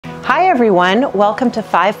Hi everyone, welcome to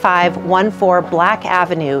 5514 Black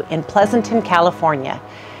Avenue in Pleasanton, California.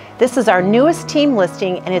 This is our newest team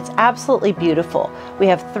listing and it's absolutely beautiful. We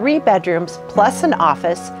have 3 bedrooms plus an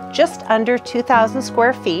office, just under 2,000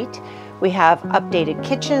 square feet. We have updated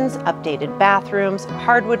kitchens, updated bathrooms,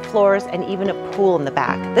 hardwood floors, and even a pool in the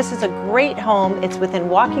back. This is a great home. It's within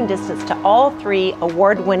walking distance to all 3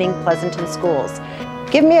 award-winning Pleasanton schools.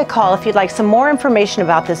 Give me a call if you'd like some more information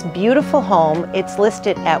about this beautiful home. It's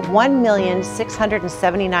listed at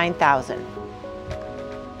 $1,679,000.